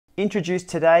Introduced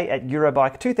today at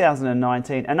Eurobike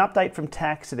 2019, an update from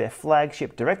Tacx to their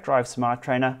flagship direct drive smart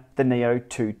trainer, the Neo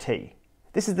 2T.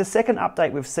 This is the second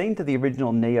update we've seen to the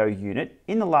original Neo unit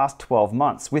in the last 12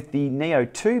 months, with the Neo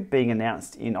 2 being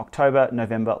announced in October,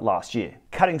 November last year.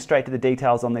 Cutting straight to the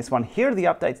details on this one, here are the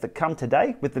updates that come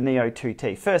today with the Neo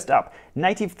 2T. First up,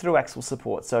 Native Thru-Axle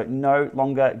support, so no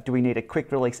longer do we need a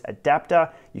quick release adapter.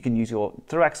 You can use your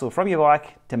thru-axle from your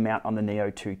bike to mount on the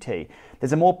Neo 2T.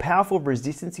 There's a more powerful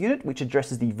resistance unit which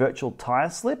addresses the virtual tyre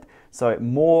slip, so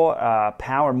more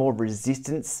power and more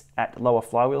resistance at lower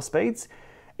flywheel speeds.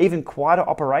 Even quieter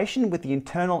operation with the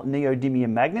internal neodymium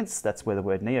magnets, that's where the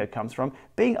word neo comes from,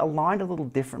 being aligned a little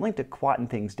differently to quieten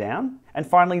things down. And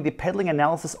finally, the pedaling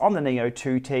analysis on the Neo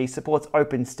 2T supports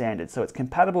open standards, so it's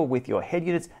compatible with your head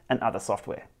units and other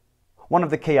software. One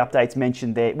of the key updates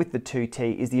mentioned there with the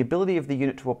 2T is the ability of the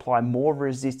unit to apply more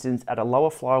resistance at a lower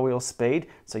flywheel speed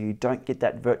so you don't get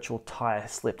that virtual tyre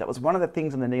slip. That was one of the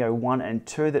things on the Neo 1 and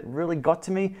 2 that really got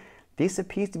to me. This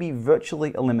appears to be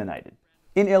virtually eliminated.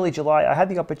 In early July, I had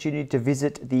the opportunity to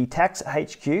visit the Tacx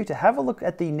HQ to have a look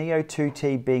at the Neo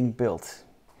 2T being built.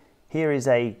 Here is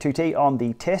a 2T on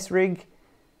the test rig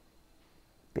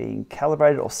being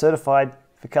calibrated or certified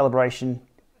for calibration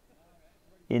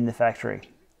in the factory.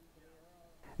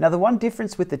 Now the one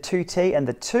difference with the 2T and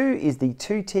the 2 is the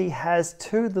 2T has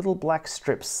two little black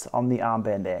strips on the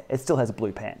armband there. It still has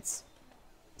blue pants.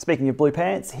 Speaking of blue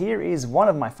pants, here is one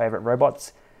of my favorite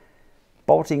robots,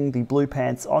 bolting the blue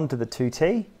pants onto the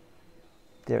 2T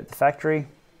there at the factory.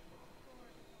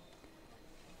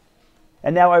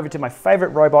 And now over to my favorite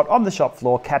robot on the shop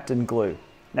floor, Captain Glue.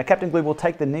 Now Captain Glue will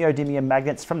take the neodymium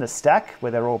magnets from the stack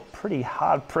where they're all pretty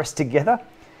hard pressed together,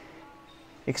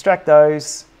 extract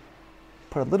those,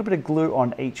 put a little bit of glue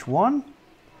on each one, and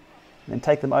then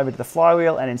take them over to the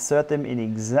flywheel and insert them in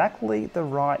exactly the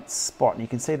right spot. And you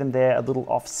can see them there a little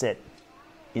offset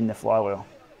in the flywheel.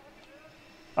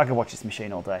 I could watch this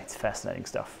machine all day. It's fascinating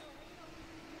stuff.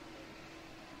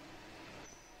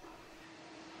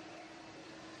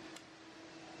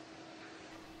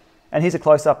 And here's a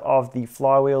close-up of the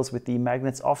flywheels with the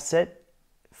magnets offset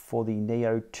for the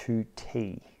Neo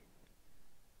 2T.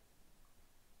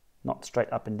 Not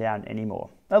straight up and down anymore.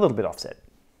 A little bit offset.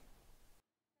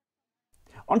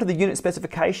 Onto the unit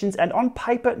specifications, and on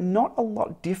paper, not a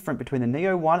lot different between the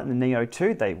Neo 1 and the Neo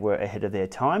 2. They were ahead of their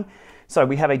time. So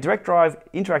we have a direct drive,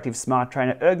 interactive smart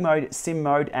trainer, erg mode, sim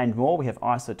mode, and more. We have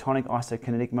isotonic,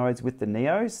 isokinetic modes with the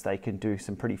Neos. They can do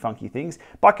some pretty funky things.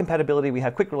 By compatibility, we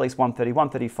have quick release 130,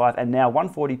 135, and now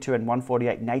 142 and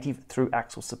 148 Native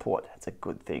Thru-Axle support. That's a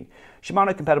good thing.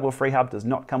 Shimano compatible freehub does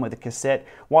not come with a cassette.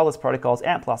 Wireless protocols,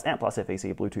 AMP+,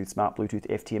 FEC, Bluetooth Smart, Bluetooth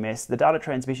FTMS, the data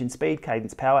transmission speed,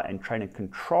 cadence, power, and trainer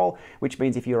control, which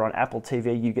means if you're on Apple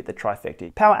TV, you get the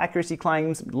trifecta. Power accuracy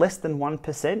claims less than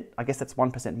 1%. I guess that's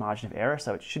 1% margin of error,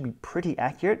 so it should be pretty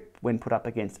accurate when put up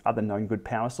against other known good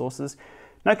power sources.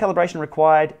 No calibration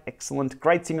required, excellent.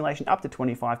 Great simulation up to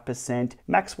 25%.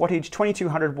 Max wattage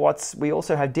 2200 watts. We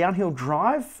also have downhill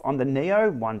drive on the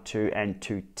Neo 1, 2 and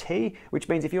 2T, which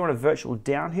means if you're on a virtual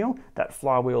downhill, that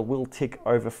flywheel will tick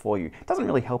over for you. It doesn't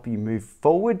really help you move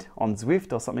forward on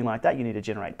Zwift or something like that. You need to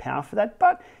generate power for that,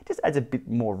 but it just adds a bit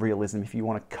more realism if you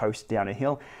want to coast down a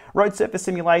hill. Road surface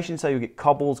simulation, so you'll get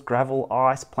cobbles, gravel,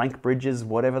 ice, plank bridges,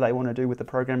 whatever they want to do with the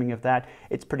programming of that.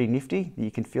 It's pretty nifty.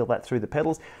 You can feel that through the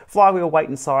pedals. Flywheel weight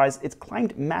and size, it's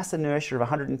claimed mass inertia of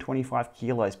 125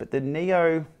 kilos, but the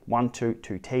Neo 1, 2,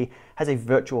 2T has a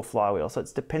virtual flywheel, so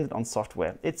it's dependent on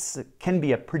software. It can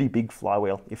be a pretty big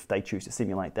flywheel if they choose to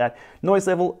simulate that. Noise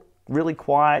level, really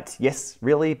quiet. Yes,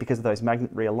 really, because of those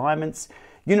magnet realignments.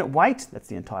 Unit weight, that's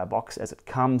the entire box as it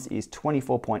comes, is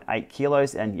 24.8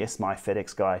 kilos, and yes, my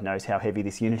FedEx guy knows how heavy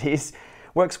this unit is.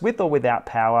 Works with or without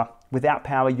power. Without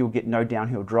power, you'll get no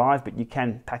downhill drive, but you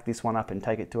can pack this one up and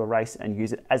take it to a race and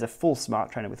use it as a full smart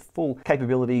trainer with full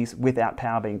capabilities without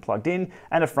power being plugged in,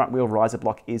 and a front wheel riser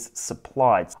block is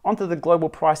supplied. Onto the global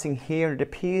pricing here, it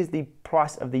appears the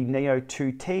price of the Neo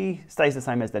 2T stays the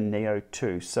same as the Neo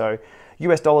 2. So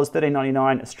US dollars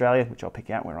 $13.99, Australia, which I'll pick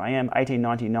out where I am,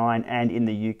 $18.99, and in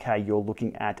the UK, you're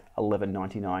looking at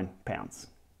 £11.99.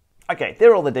 Okay,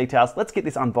 there are all the details. Let's get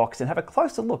this unboxed and have a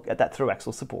closer look at that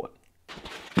thru-axle support.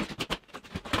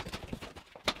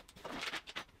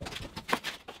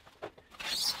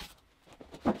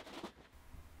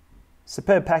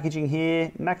 Superb packaging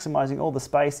here, maximizing all the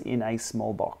space in a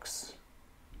small box.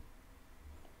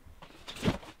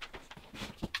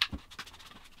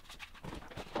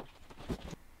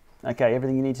 Okay,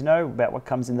 everything you need to know about what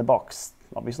comes in the box.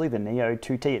 Obviously the Neo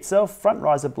 2T itself, front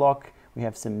riser block, we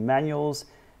have some manuals,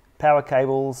 power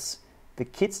cables, the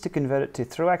kits to convert it to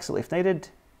thru-axle if needed,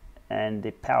 and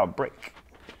the power brick.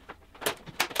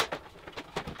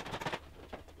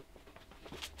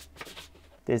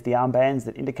 There's the armbands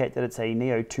that indicate that it's a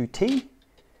Neo 2T,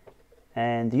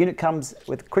 and the unit comes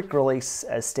with quick release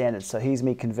as standard, so here's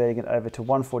me converting it over to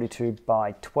 142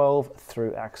 by 12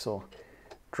 through axle.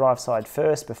 Drive side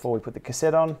first before we put the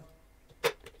cassette on.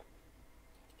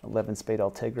 11 speed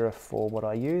Ultegra for what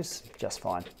I use, just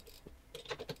fine.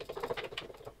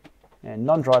 And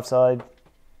non-drive side,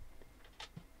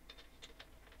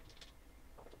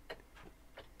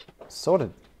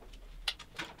 sorted.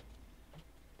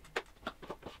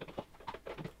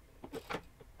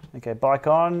 Okay, bike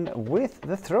on with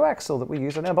the Thru-Axle that we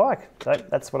use on our bike. So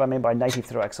that's what I mean by native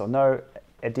Thru-Axle. No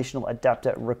additional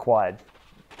adapter required.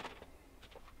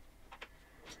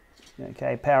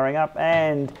 Okay, powering up,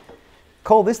 and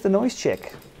call this the noise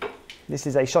check. This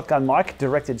is a shotgun mic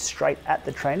directed straight at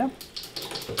the trainer.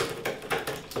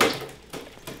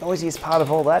 The noisiest part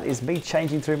of all that is me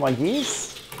changing through my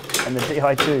gears and the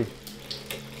Di2.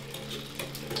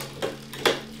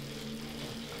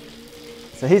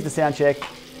 So here's the sound check.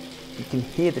 You can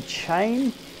hear the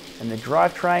chain and the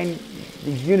drivetrain.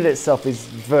 The unit itself is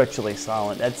virtually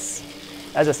silent. That's,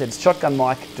 as I said, it's shotgun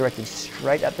mic directed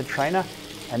straight at the trainer,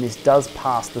 and this does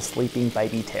pass the sleeping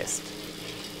baby test.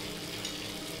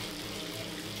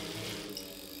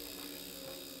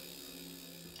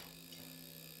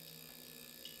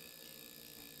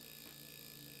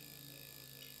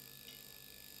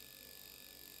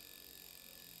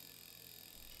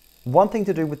 One thing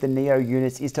to do with the Neo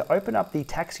units is to open up the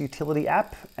Tacx utility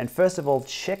app and first of all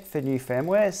check for new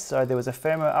firmware. So there was a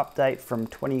firmware update from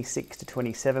 26 to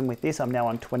 27 with this. I'm now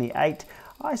on 28.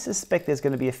 I suspect there's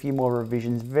going to be a few more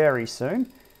revisions very soon,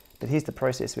 but here's the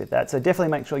process with that. So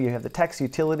definitely make sure you have the Tacx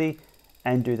utility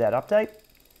and do that update.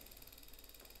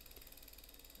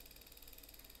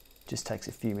 Just takes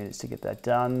a few minutes to get that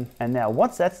done. And now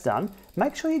once that's done,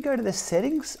 make sure you go to the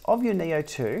settings of your Neo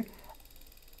 2,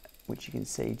 which you can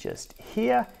see just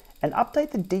here, and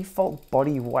update the default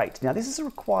body weight. Now this is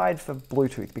required for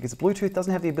Bluetooth because Bluetooth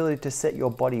doesn't have the ability to set your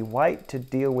body weight to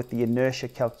deal with the inertia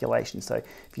calculation. So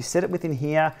if you set it within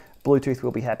here, Bluetooth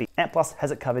will be happy. Ant Plus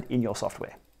has it covered in your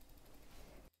software.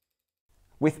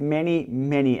 With many,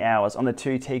 many hours on the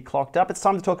 2T clocked up, it's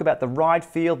time to talk about the ride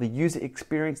feel, the user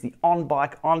experience, the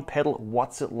on-bike, on-pedal,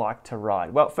 what's it like to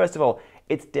ride? Well, first of all,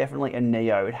 it's definitely a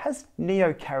Neo. It has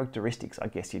Neo characteristics, I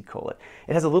guess you'd call it.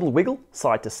 It has a little wiggle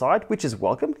side to side, which is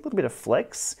welcome, a little bit of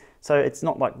flex. So it's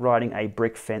not like riding a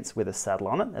brick fence with a saddle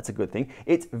on it. That's a good thing.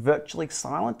 It's virtually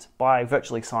silent. By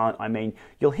virtually silent, I mean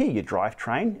you'll hear your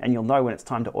drivetrain and you'll know when it's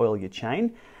time to oil your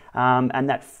chain. And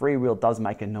that freewheel does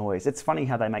make a noise. It's funny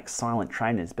how they make silent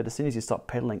trainers, but as soon as you stop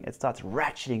pedaling, it starts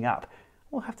ratcheting up.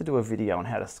 We'll have to do a video on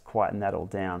how to quieten that all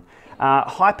down.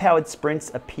 High-powered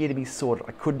sprints appear to be sorted.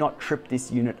 I could not trip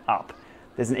this unit up.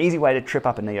 There's an easy way to trip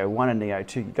up a Neo 1 and Neo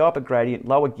 2. You go up a gradient,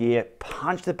 lower gear,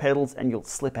 punch the pedals, and you'll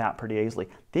slip out pretty easily.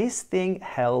 This thing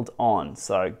held on,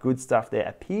 so good stuff there.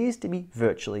 Appears to be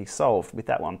virtually solved with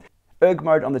that one. Erg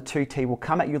mode on the 2T will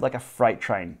come at you like a freight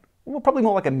train. Well, probably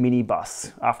more like a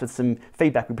minibus after some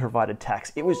feedback we provided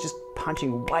Tacx. It was just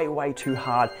punching way too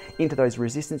hard into those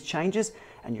resistance changes,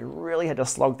 and you really had to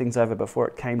slog things over before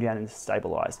it came down and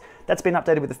stabilized. That's been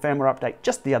updated with the firmware update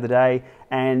just the other day,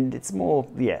 and it's more,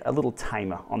 yeah, a little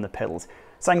tamer on the pedals.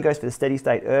 Same goes for the steady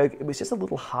state erg. It was just a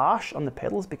little harsh on the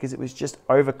pedals because it was just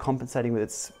overcompensating with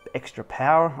its extra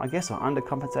power, I guess, or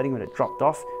undercompensating when it dropped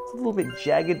off. It's a little bit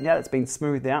jagged now that's been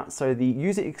smoothed out, so the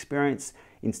user experience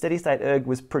in steady state erg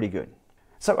was pretty good.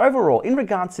 So overall, in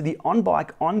regards to the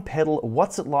on-bike, on-pedal,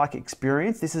 what's it like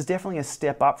experience, this is definitely a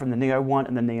step up from the Neo 1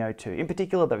 and the Neo 2. In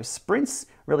particular, those sprints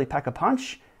really pack a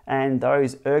punch, and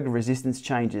those erg resistance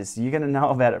changes, you're going to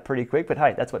know about it pretty quick, but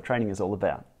hey, that's what training is all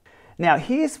about. Now,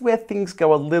 here's where things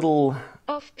go a little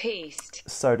off-piste,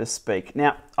 so to speak.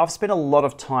 Now, I've spent a lot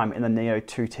of time in the Neo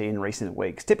 2T in recent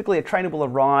weeks. Typically, a trainer will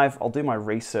arrive, I'll do my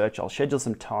research, I'll schedule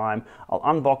some time, I'll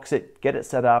unbox it, get it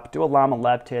set up, do a Llama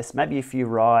lab test, maybe a few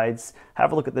rides,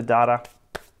 have a look at the data,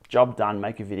 job done,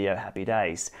 make a video, happy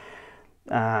days.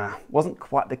 Wasn't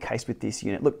quite the case with this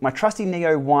unit. Look, my trusty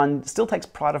Neo 1 still takes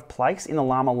pride of place in the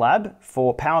Llama lab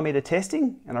for power meter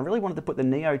testing, and I really wanted to put the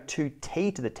Neo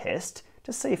 2T to the test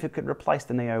to see if it could replace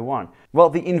the Neo 1. Well,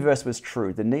 the inverse was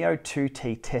true. The Neo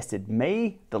 2T tested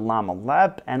me, the Llama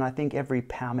lab, and I think every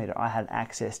power meter I had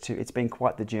access to. It's been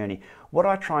quite the journey. What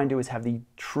I try and do is have the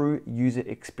true user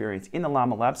experience in the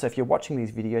Llama lab, so if you're watching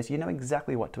these videos, you know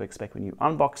exactly what to expect when you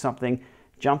unbox something,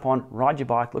 jump on, ride your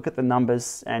bike, look at the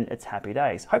numbers, and it's happy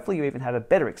days. Hopefully you even have a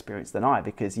better experience than I,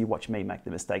 because you watch me make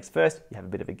the mistakes first, you have a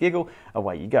bit of a giggle,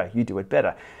 away you go, you do it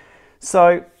better.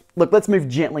 So Look, let's move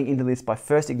gently into this by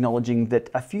first acknowledging that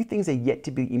a few things are yet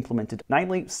to be implemented,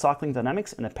 namely cycling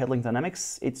dynamics and the pedaling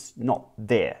dynamics. It's not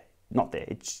there.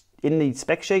 It's in the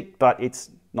spec sheet, but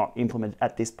it's not implemented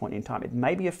at this point in time. It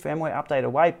may be a firmware update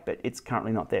away, but it's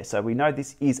currently not there. So we know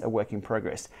this is a work in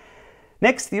progress.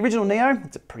 Next, the original Neo.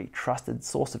 It's a pretty trusted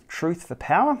source of truth for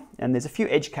power, and there's a few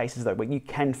edge cases though where you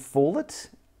can fool it,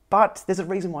 but there's a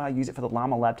reason why I use it for the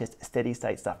Llama lab test steady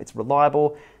state stuff. It's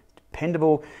reliable,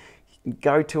 dependable. You can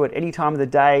go to it any time of the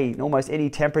day, in almost any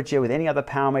temperature with any other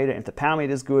power meter. If the power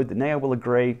meter is good, the Neo will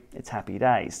agree. It's happy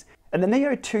days. And the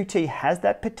Neo 2T has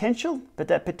that potential, but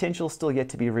that potential is still yet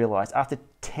to be realized. After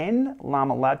 10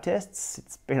 Llama lab tests,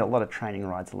 it's been a lot of training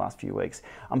rides the last few weeks.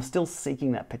 I'm still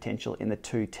seeking that potential in the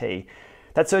 2T.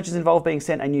 That search has involved being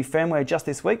sent a new firmware just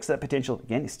this week, so that potential,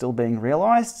 again, is still being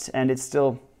realized, and it's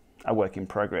still a work in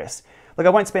progress. Look, I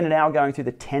won't spend an hour going through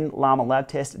the 10 Llama lab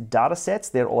test data sets.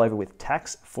 They're all over with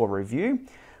Tacx for review.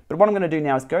 But what I'm going to do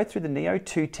now is go through the Neo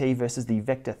 2T versus the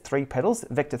Vector 3 pedals.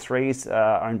 Vector 3s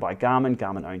are owned by Garmin.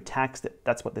 Garmin own Tacx.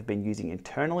 That's what they've been using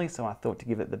internally. So I thought to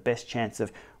give it the best chance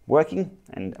of working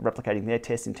and replicating their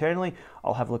tests internally,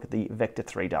 I'll have a look at the Vector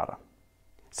 3 data.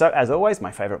 So as always,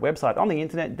 my favorite website on the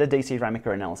internet, the DC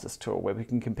Ramica Analysis Tool, where we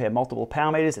can compare multiple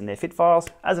power meters and their fit files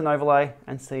as an overlay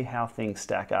and see how things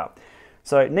stack up.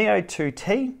 So Neo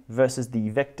 2T versus the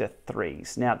Vector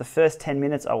 3s. Now the first 10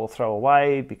 minutes I will throw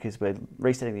away because we're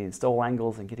resetting the install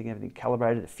angles and getting everything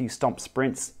calibrated, a few stomp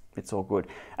sprints, it's all good.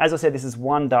 As I said, this is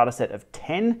one data set of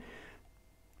 10,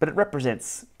 but it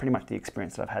represents pretty much the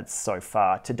experience that I've had so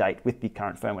far to date with the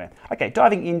current firmware. Okay,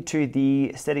 diving into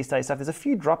the steady state stuff, there's a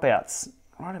few dropouts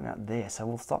right about there, so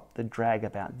we'll stop the drag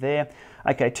about there.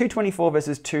 Okay, 224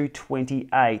 versus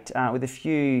 228 with a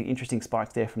few interesting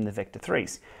spikes there from the Vector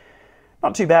 3s.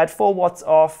 Not too bad, 4 watts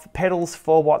off, pedals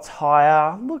 4 watts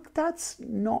higher. Look, that's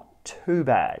not too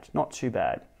bad, not too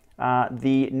bad.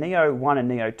 The Neo 1 and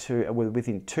Neo 2 are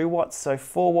within 2 watts, so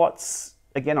 4 watts,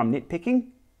 again, I'm nitpicking,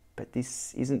 but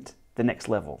this isn't the next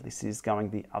level. This is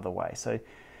going the other way. So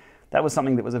that was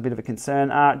something that was a bit of a concern.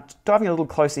 Diving a little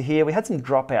closer here, we had some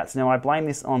dropouts. Now I blame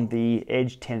this on the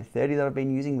Edge 1030 that I've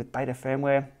been using with beta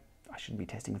firmware. I shouldn't be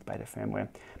testing with beta firmware.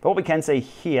 But what we can see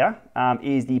here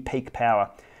is the peak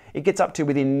power. It gets up to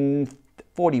within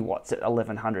 40 watts at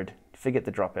 1100. Forget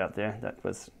the dropout there. That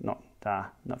was not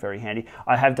very handy.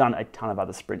 I have done a ton of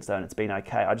other sprints though, and it's been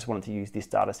okay. I just wanted to use this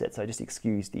data set, so just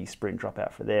excuse the sprint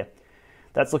dropout for there.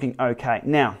 That's looking okay.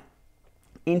 Now,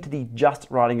 into the just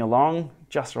riding along,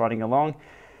 and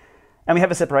we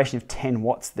have a separation of 10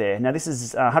 watts there. Now this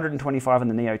is 125 on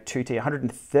the Neo 2T,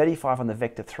 135 on the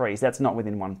Vector 3s. That's not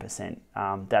within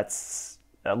 1%. That's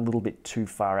a little bit too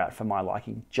far out for my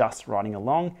liking, just riding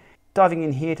along. Diving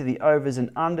in here to the overs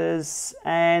and unders,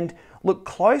 and look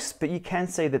close, but you can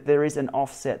see that there is an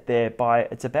offset there by,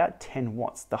 it's about 10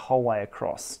 watts the whole way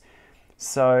across.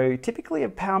 So typically a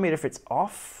power meter, if it's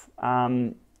off,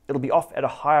 it'll be off at a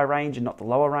higher range and not the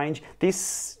lower range.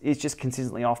 This is just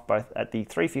consistently off both at the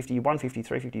 350, 150,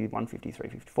 350, 150,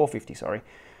 350, 450, sorry,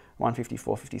 150,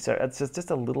 450. So it's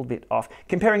just a little bit off.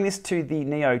 Comparing this to the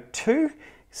Neo 2,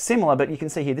 similar, but you can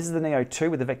see here, this is the Neo 2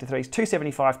 with the Vector 3s,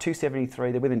 275,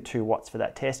 273, they're within 2 watts for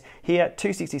that test. Here,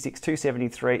 266,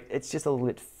 273, it's just a little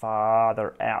bit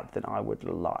farther out than I would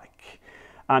like.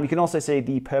 You can also see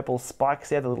the purple spikes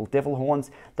there, the little devil horns.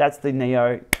 That's the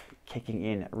Neo kicking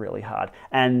in really hard,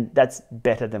 and that's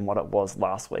better than what it was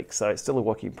last week, so it's still a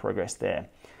work in progress there.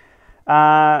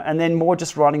 And then more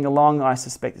just riding along, I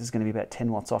suspect this is going to be about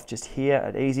 10 watts off just here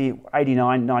at easy,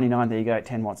 89, 99, there you go,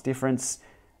 10 watts difference.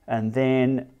 And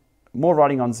then more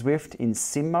riding on Zwift in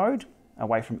sim mode,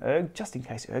 away from erg, just in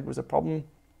case erg was a problem.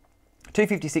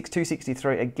 256,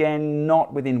 263, again,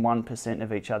 not within 1%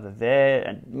 of each other there,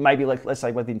 and maybe let's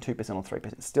say within 2% or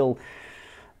 3%, still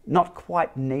not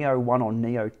quite Neo 1 or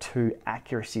Neo 2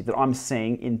 accuracy that I'm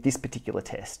seeing in this particular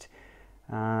test.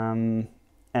 And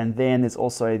then there's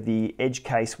also the edge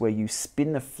case where you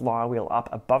spin the flywheel up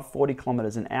above 40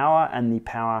 kilometers an hour and the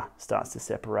power starts to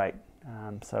separate.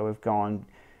 So we've gone,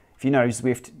 if you know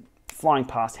Zwift, flying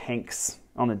past Hanks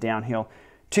on the downhill,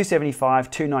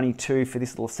 275, 292 for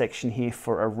this little section here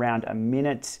for around a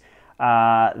minute.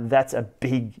 That's a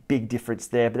big difference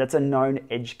there, but that's a known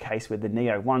edge case with the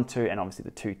Neo 1, 2, and obviously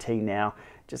the 2T now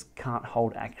just can't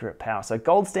hold accurate power. So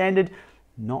gold standard,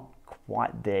 not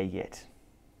quite there yet.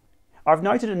 I've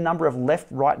noted a number of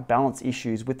left-right balance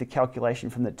issues with the calculation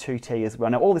from the 2T as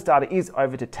well. Now all this data is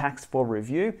over to Tacx for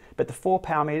review, but the 4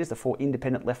 power meters, the 4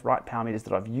 independent left-right power meters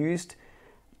that I've used,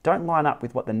 don't line up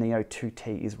with what the Neo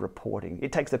 2T is reporting.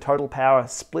 It takes the total power,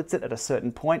 splits it at a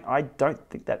certain point. I don't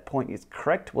think that point is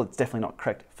correct. Well, it's definitely not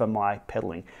correct for my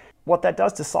pedaling. What that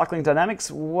does to cycling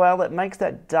dynamics, well, it makes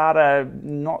that data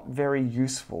not very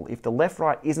useful. If the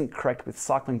left-right isn't correct with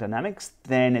cycling dynamics,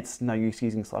 then it's no use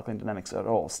using cycling dynamics at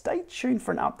all. Stay tuned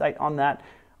for an update on that,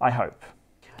 I hope.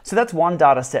 So that's one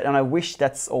data set, and I wish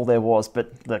that's all there was,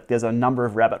 but look, there's a number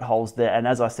of rabbit holes there, and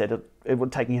as I said, it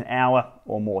would take me an hour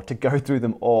or more to go through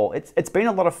them all. It's been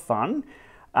a lot of fun,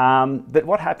 but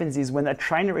what happens is when a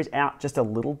trainer is out just a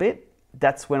little bit,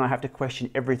 that's when I have to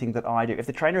question everything that I do. If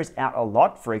the trainer is out a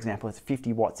lot, for example, it's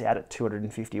 50 watts out at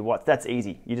 250 watts, that's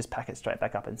easy. You just pack it straight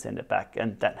back up and send it back,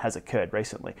 and that has occurred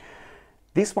recently.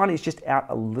 This one is just out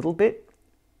a little bit,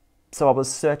 so I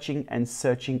was searching and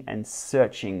searching and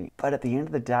searching, but at the end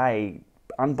of the day,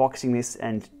 unboxing this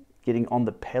and getting on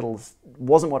the pedals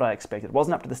wasn't what I expected. It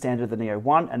wasn't up to the standard of the Neo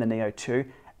 1 and the Neo 2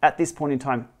 at this point in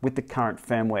time with the current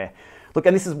firmware. Look,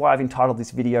 and this is why I've entitled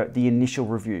this video The Initial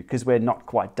Review, because we're not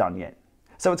quite done yet.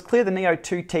 So it's clear the Neo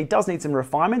 2T does need some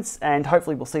refinements, and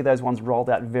hopefully we'll see those ones rolled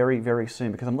out very, very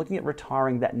soon, because I'm looking at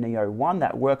retiring that Neo 1.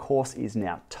 That workhorse is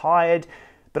now tired,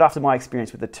 but after my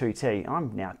experience with the 2T,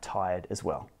 I'm now tired as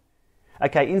well.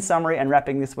 Okay, in summary and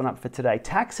wrapping this one up for today,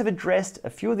 Tacx have addressed a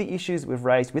few of the issues we've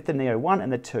raised with the Neo 1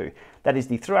 and the 2. That is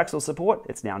the through-axle support,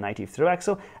 it's now native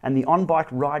through-axle, and the on-bike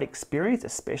ride experience,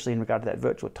 especially in regard to that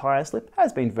virtual tyre slip,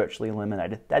 has been virtually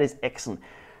eliminated. That is excellent.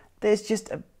 There's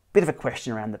just a bit of a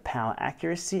question around the power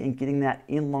accuracy and getting that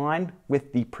in line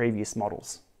with the previous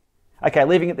models. Okay,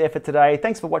 leaving it there for today.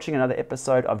 Thanks for watching another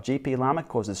episode of GPLama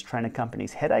Causes Trainer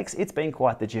Companies Headaches. It's been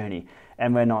quite the journey,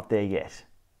 and we're not there yet.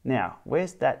 Now,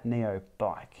 where's that Neo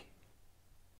bike?